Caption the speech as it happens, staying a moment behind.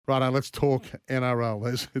Righto, let's talk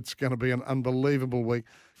NRL. It's going to be an unbelievable week.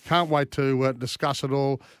 Can't wait to discuss it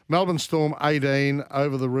all. Melbourne Storm 18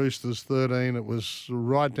 over the Roosters 13. It was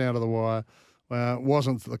right down to the wire.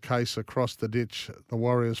 Wasn't the case across the ditch. The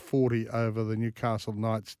Warriors 40 over the Newcastle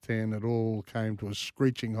Knights 10. It all came to a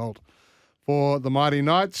screeching halt for the mighty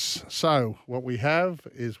Knights. So what we have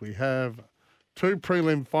is two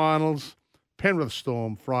prelim finals. Penrith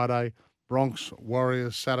Storm Friday, Bronx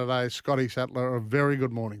Warriors Saturday. Scotty Sattler, a very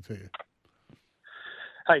good morning to you.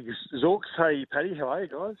 Hey, Zorks. Hey, Paddy. How are you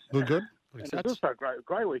guys? Good. It was also a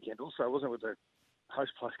great weekend also, wasn't it, with the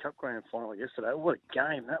Host Plus Cup Grand Final yesterday? What a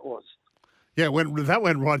game that was. Yeah, that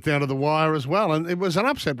went right down to the wire as well. And it was an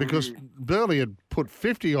upset because Burleigh had put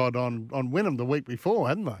 50-odd on Wynnum the week before,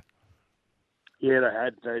 hadn't they? Yeah, they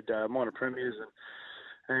had. They'd minor premiers.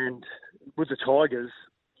 And with the Tigers,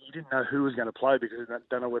 you didn't know who was going to play because I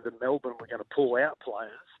don't know whether Melbourne were going to pull out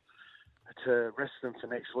players to rest them for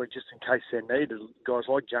next week just in case they're needed. Guys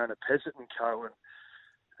like Jonah Pezzett and co.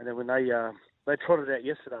 And then when they trotted out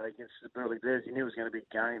yesterday against the Burleigh Bears, you knew it was going to be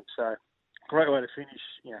a game. So great way to finish,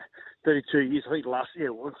 32 years. I think last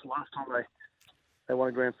time they won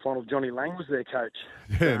a grand final. Johnny Lang was their coach.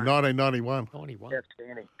 Yeah, 1991. 91.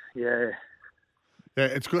 Outstanding. Yeah. Yeah,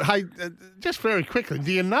 it's good. Hey, just very quickly,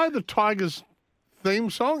 do you know the Tigers theme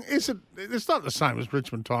song? It's not the same as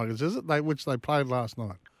Richmond Tigers, is it? Which they played last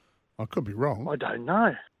night. I could be wrong. I don't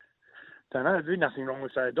know. There'd be nothing wrong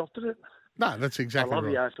if they adopted it. No, that's exactly right.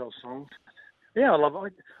 I love the AFL songs. Yeah, I love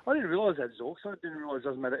it. I didn't realise that, Zorks. I didn't realise it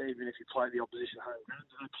doesn't matter even if you play the opposition home ground.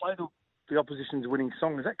 Do they play the opposition's winning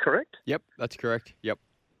song? Is that correct? Yep, that's correct. Yep.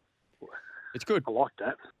 It's good. I like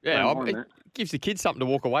that. Yeah, it gives the kids something to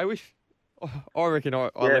walk away with. I reckon I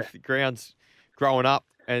left the grounds growing up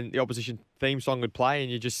and the opposition theme song would play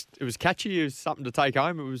and it was catchy. It was something to take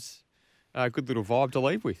home. It was a good little vibe to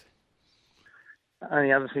leave with.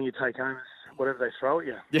 Only other thing you take home is whatever they throw at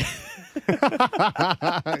you. Yeah.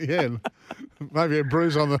 Yeah, maybe a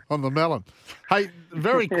bruise on the melon. Hey,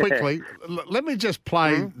 very quickly, let me just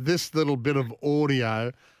play this little bit of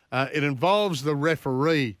audio. It involves the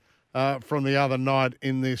referee from the other night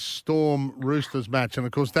in this Storm Roosters match. And,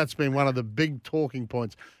 of course, that's been one of the big talking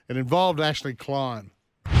points. It involved Ashley Klein.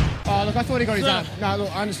 Oh, look, I thought he got his arm. No,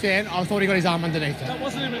 look, I understand. I thought he got his arm underneath it. That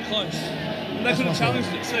wasn't even close. They could have challenged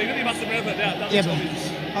it, so he must have read it out. That was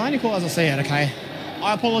obvious. I only call it as I see it, okay?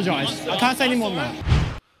 I apologise. I can't say any more than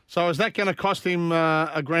that. So is that going to cost him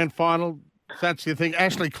a grand final? That's the thing.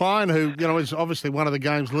 Ashley Klein, who, is obviously one of the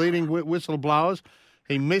game's leading whistleblowers,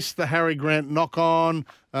 he missed the Harry Grant knock-on,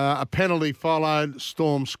 a penalty followed,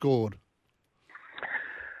 Storm scored.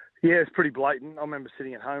 Yeah, it's pretty blatant. I remember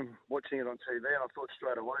sitting at home watching it on TV and I thought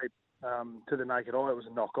straight away to the naked eye it was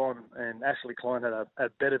a knock-on, and Ashley Klein had a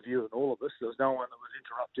better view than all of us. There was no one that was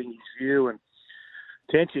interrupting his view. And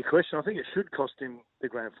to answer your question, I think it should cost him the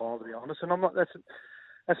grand final, to be honest. And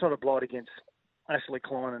that's not a blight against Ashley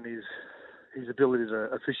Klein and his ability to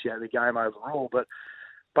officiate the game overall, but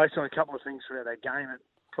based on a couple of things throughout that game, it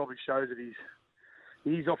probably shows that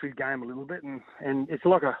he's off his game a little bit, and it's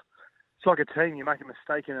like a team. You make a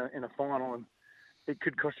mistake in a final, and it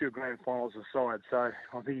could cost you a grand final as a side. So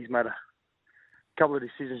I think he's made a couple of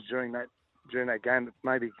decisions during that game that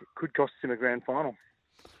maybe could cost him a grand final.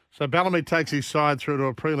 So Bellamy takes his side through to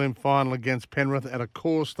a prelim final against Penrith at a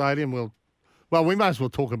core stadium. We may as well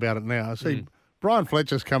talk about it now. I see Brian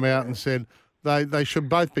Fletcher's come out and said they should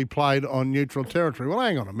both be played on neutral territory. Well,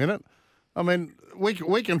 hang on a minute. I mean, we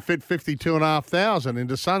can fit 52,500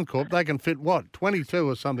 into Suncorp. They can fit, 22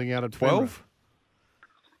 or something out of 12?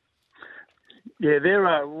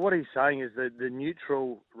 Yeah, what he's saying is that the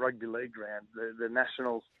neutral rugby league ground, the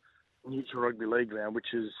national neutral rugby league ground,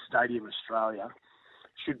 which is Stadium Australia,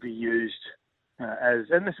 should be used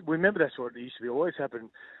remember that's what it used to be. Always happened,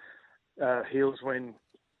 Heels,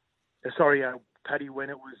 Paddy, when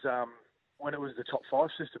it was the top five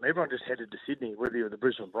system, everyone just headed to Sydney, whether you're the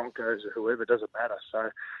Brisbane Broncos or whoever, it doesn't matter. So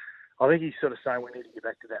I think he's sort of saying we need to get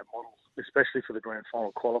back to that model, especially for the grand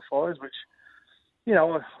final qualifiers, which, I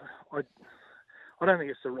don't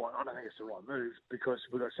think it's the right move because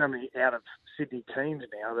we've got so many out of Sydney teams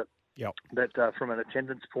now that from an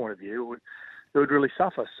attendance point of view it would really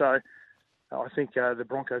suffer. So I think the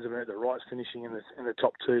Broncos have earned the rights finishing in the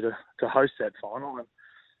top two to host that final,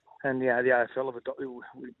 and the AFL have adopted.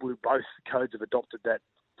 We both codes have adopted that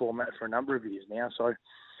format for a number of years now. So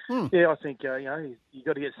I think you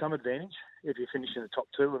got to get some advantage if you finish in the top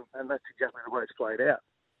two, and that's exactly the way it's played out.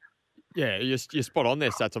 Yeah, you're spot on there,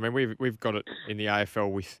 Stats. I mean, we've got it in the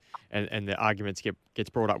AFL and the arguments gets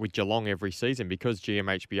brought up with Geelong every season because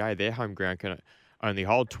GMHBA, their home ground, can only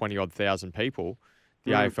hold 20,000 people.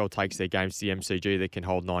 the AFL takes their games to the MCG that can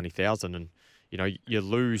hold 90,000, and you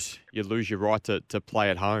lose your right to play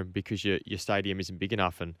at home because your stadium isn't big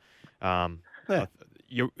enough. And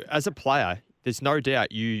you, as a player, there's no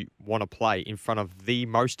doubt you want to play in front of the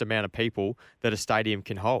most amount of people that a stadium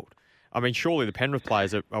can hold. I mean, surely the Penrith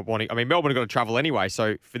players are wanting. I mean, Melbourne are going to travel anyway,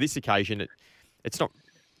 so for this occasion, it's not.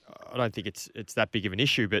 I don't think it's that big of an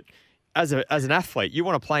issue. But as an athlete, you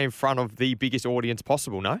want to play in front of the biggest audience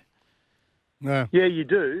possible, no? No. Yeah, you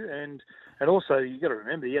do, and also you got to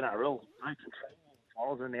remember the NRL, they control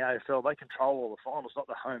all the finals, and the AFL they control all the finals, not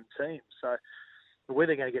the home team. So where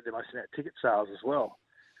they're going to get the most amount of ticket sales as well.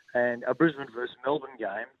 And a Brisbane versus Melbourne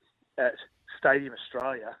game at Stadium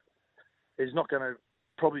Australia is not going to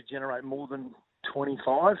probably generate more than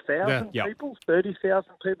 25,000 people,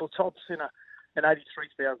 30,000 people tops in an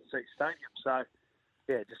 83,000 seat stadium. So,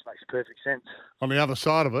 yeah, it just makes perfect sense. On the other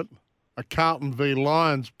side of it, a Carlton v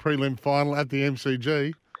Lions prelim final at the MCG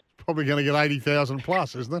is probably going to get 80,000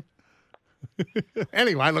 plus, isn't it?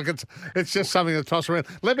 Anyway, look, it's just something to toss around.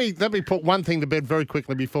 Let me put one thing to bed very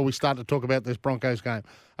quickly before we start to talk about this Broncos game.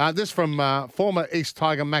 This from former East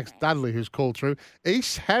Tiger Max Dudley, who's called through.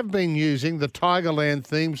 East have been using the Tigerland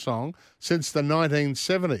theme song since the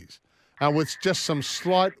 1970s, with just some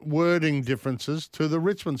slight wording differences to the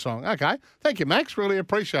Richmond song. Okay, thank you, Max. Really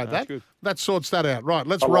appreciate that. Good. That sorts that out. Right,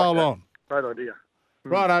 let's roll on. Great idea.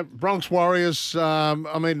 Right, Bronx Warriors.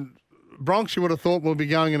 Bronx, you would have thought will be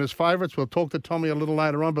going in as favourites. We'll talk to Tommy a little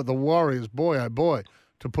later on, but the Warriors, boy, oh boy,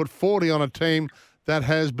 to put 40 on a team that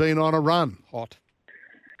has been on a run. Hot.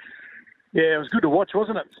 Yeah, it was good to watch,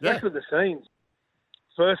 wasn't it? Yeah. Especially the scenes.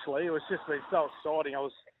 Firstly, it was just been so exciting. I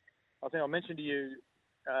think I mentioned to you,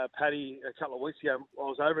 Paddy, a couple of weeks ago, I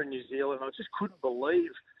was over in New Zealand, and I just couldn't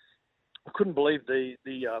believe the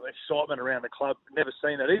excitement around the club. Never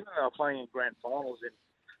seen it, even though they were playing in grand finals in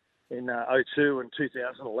 2002 and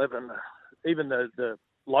 2011. Even the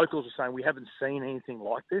locals were saying we haven't seen anything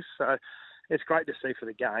like this. So it's great to see for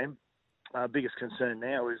the game. Biggest concern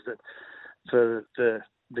now is that for the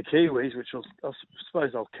Kiwis, which I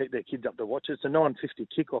suppose I'll keep their kids up to watch. It's a 9:50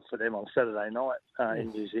 kickoff for them on Saturday night in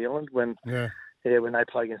New Zealand when they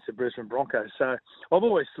play against the Brisbane Broncos. So I've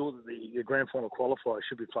always thought that the grand final qualifiers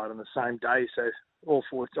should be played on the same day. So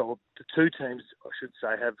the two teams, I should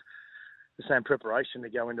say, have the same preparation to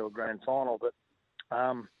go into a grand final. But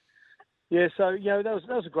that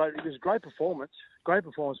was a great performance. Great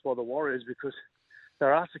performance by the Warriors because they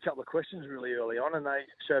were asked a couple of questions really early on, and they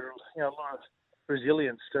showed a lot of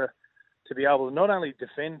resilience to be able to not only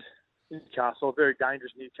defend Newcastle, a very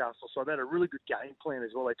dangerous Newcastle side. They had a really good game plan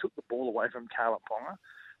as well. They took the ball away from Kalen Ponga.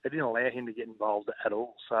 They didn't allow him to get involved at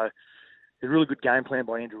all. So a really good game plan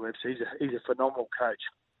by Andrew Webster. He's a phenomenal coach,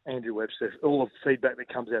 Andrew Webster. All the feedback that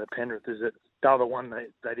comes out of Penrith is that they're the one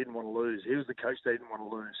they didn't want to lose. He was the coach they didn't want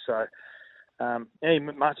to lose. So he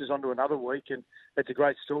marches on to another week, and it's a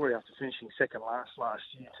great story after finishing second last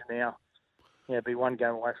year to now be one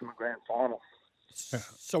game away from a grand final.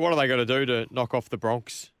 So what are they going to do to knock off the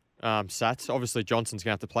Bronx, Sats? Obviously, Johnson's going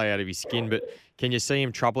to have to play out of his skin, but can you see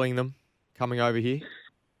him troubling them coming over here?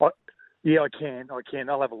 I can.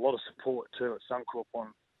 They'll have a lot of support too at Suncorp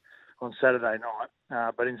on Saturday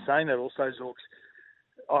night. But in saying that, also, Zorks,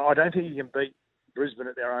 I don't think you can beat Brisbane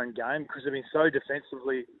at their own game because they've been so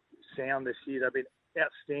defensively sound this year. They've been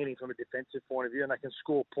outstanding from a defensive point of view, and they can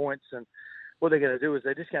score points. And what they're going to do is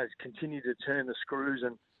they're just going to continue to turn the screws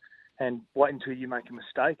and wait until you make a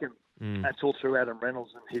mistake. And that's all through Adam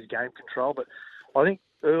Reynolds and his game control. But I think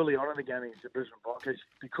early on in the game against the Brisbane Broncos,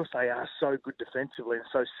 because they are so good defensively and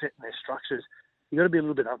so set in their structures, you've got to be a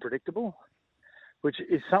little bit unpredictable, which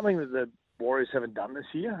is something that the Warriors haven't done this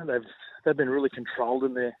year. They've been really controlled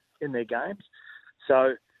in their games.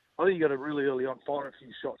 So I think you've got to really early on fire a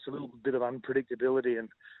few shots, a little bit of unpredictability, and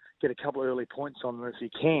get a couple of early points on them if you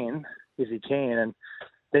can, and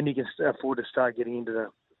then you can afford to start getting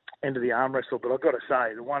into the arm wrestle. But I've got to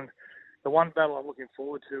say, the one battle I'm looking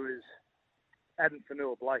forward to is Adam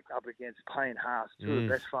Fanua-Blake up against Payne Haas, two of the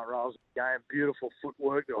best front rows of the game. Beautiful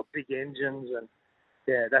footwork, they've got big engines, and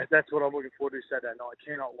that's what I'm looking forward to Saturday night. I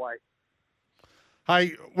cannot wait.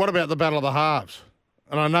 Hey, what about the battle of the halves?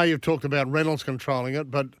 And I know you've talked about Reynolds controlling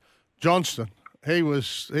it, but Johnston, he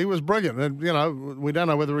was brilliant. And we don't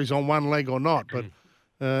know whether he's on one leg or not, but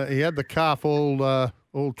he had the calf all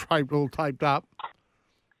taped up.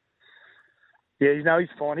 Yeah, he's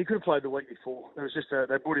fine. He could have played the week before. It was just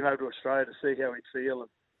they brought him over to Australia to see how he'd feel, and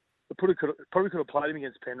they probably could have played him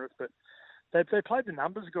against Penrith, but they played the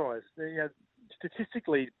numbers, guys.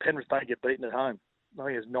 Statistically, Penrith don't get beaten at home. I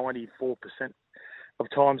think it's 94% of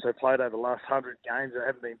times they played over the last 100 games they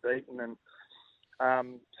haven't been beaten, and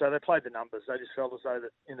So they played the numbers. They just felt as though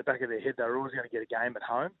that in the back of their head they were always going to get a game at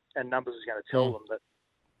home, and numbers was going to tell them that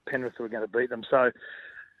Penrith were going to beat them. So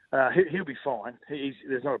he'll be fine.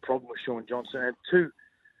 There's not a problem with Sean Johnson. And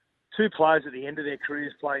two players at the end of their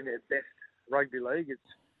careers playing their best rugby league.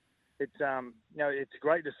 It's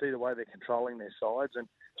great to see the way they're controlling their sides. And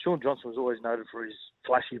Sean Johnson was always noted for his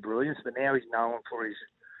flashy brilliance, but now he's known for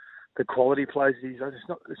the quality plays that he's.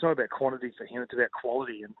 It's not about quantity for him; it's about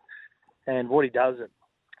quality. And what he does at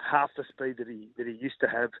half the speed that he used to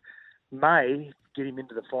have may get him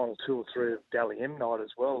into the final 2 or 3 of Dally M night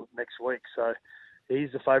as well next week. So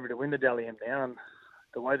he's the favourite to win the Dally M now, and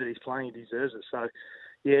the way that he's playing, he deserves it. So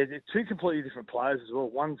yeah, they're two completely different players as well.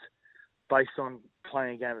 One's based on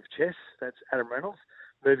playing a game of chess. That's Adam Reynolds,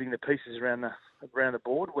 moving the pieces around the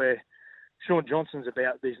board, where Sean Johnson's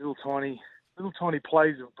about these little tiny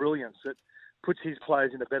plays of brilliance that puts his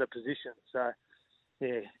players in a better position. So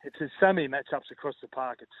yeah, there's so many matchups across the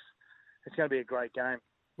park. It's going to be a great game.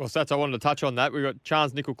 Well, Sats, I wanted to touch on that. We've got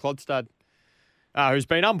Charles Nickel-Clodstad, who's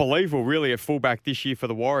been unbelievable, really, at fullback this year for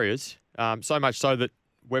the Warriors. So much so that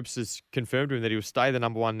Webster's confirmed to him that he'll stay the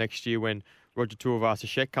number 1 next year when Roger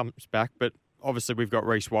Tuivasa-Sheck comes back. But obviously we've got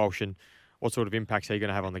Reece Walsh, and what sort of impact's he going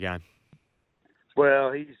to have on the game?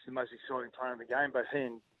 Well, he's the most exciting player in the game, but he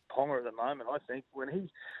and Ponga at the moment, I think, when he's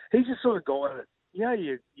the sort of guy that,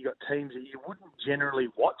 you got teams that you wouldn't generally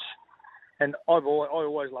watch. And I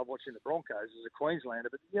always love watching the Broncos as a Queenslander,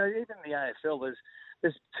 but even in the AFL,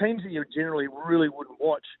 there's teams that you generally really wouldn't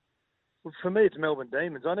watch. For me, it's Melbourne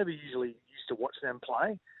Demons. I never usually used to watch them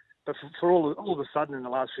play, but for all of a sudden in the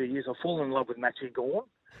last few years, I've fallen in love with Maxie Gawn,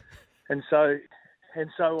 and so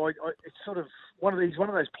it's sort of one of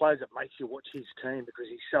those players that makes you watch his team because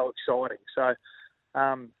he's so exciting. So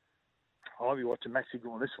I'll be watching Maxie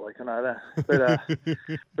Gawn this week. I know that,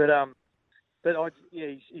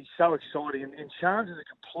 he's so exciting, and Shans is a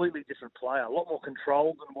completely different player, a lot more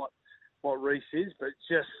controlled than what Reece is, but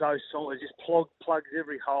just so solid, just plugs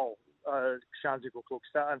every hole. Shans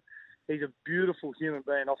Nickel-Clodstad, and he's a beautiful human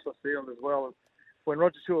being off the field as well. And when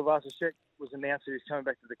Roger Tuivasa-Sheck was announced that he was coming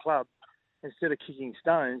back to the club, instead of kicking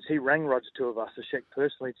stones, he rang Roger Tuivasa-Sheck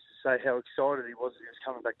personally to say how excited he was that he was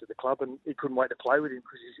coming back to the club, and he couldn't wait to play with him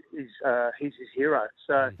because he's his hero.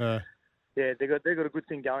 So yeah, they've got a good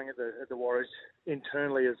thing going at the Warriors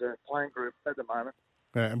internally as a playing group at the moment.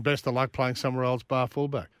 Yeah, and best of luck playing somewhere else bar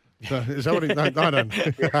fullback. So is that what he? I don't.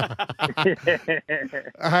 Hey,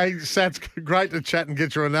 Sats, great to chat and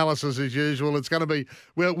get your analysis as usual. It's going to be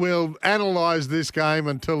we'll analyse this game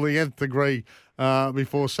until the nth degree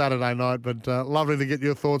before Saturday night. But lovely to get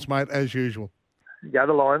your thoughts, mate, as usual. Go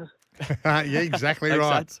the Lions. Yeah, exactly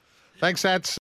right. Sats. Thanks, Sats.